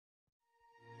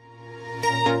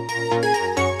If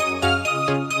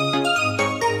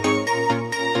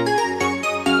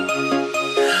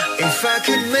I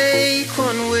could make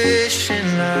one wish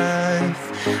in life,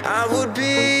 I would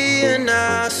be an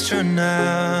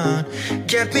astronaut.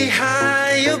 Get me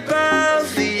high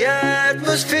above the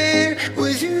atmosphere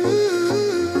with you.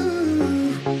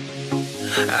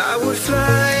 I would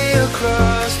fly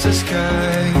across the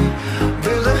sky,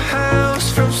 build a house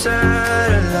from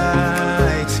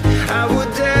satellites. I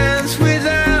would dance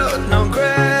without no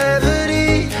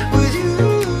gravity with you.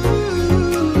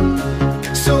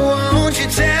 So won't you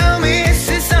tell me, is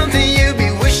this something you'd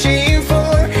be wishing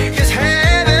for? 'Cause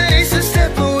heaven is a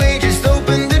step away, just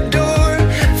open the door.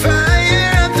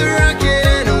 Fire up the rocket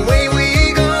and away we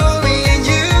go, me and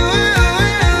you.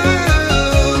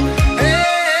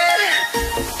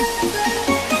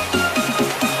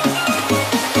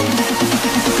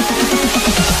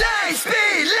 Light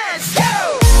speed, let's go!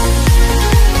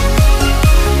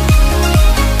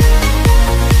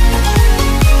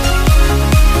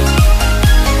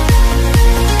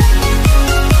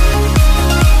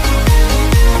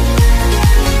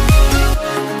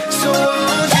 So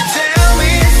won't you tell me,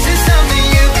 is this something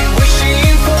you'd be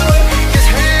wishing for? 'Cause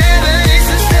heaven is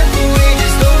a step away,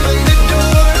 just open the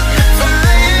door.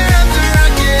 Fire up the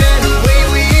rocket and away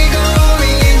we go,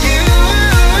 me and you.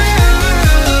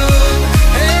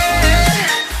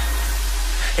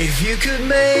 If you could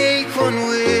make one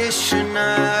wish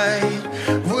tonight,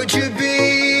 would you be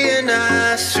an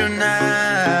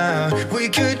astronaut? We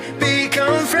could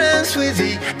become friends with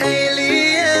the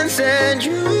aliens and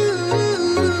you.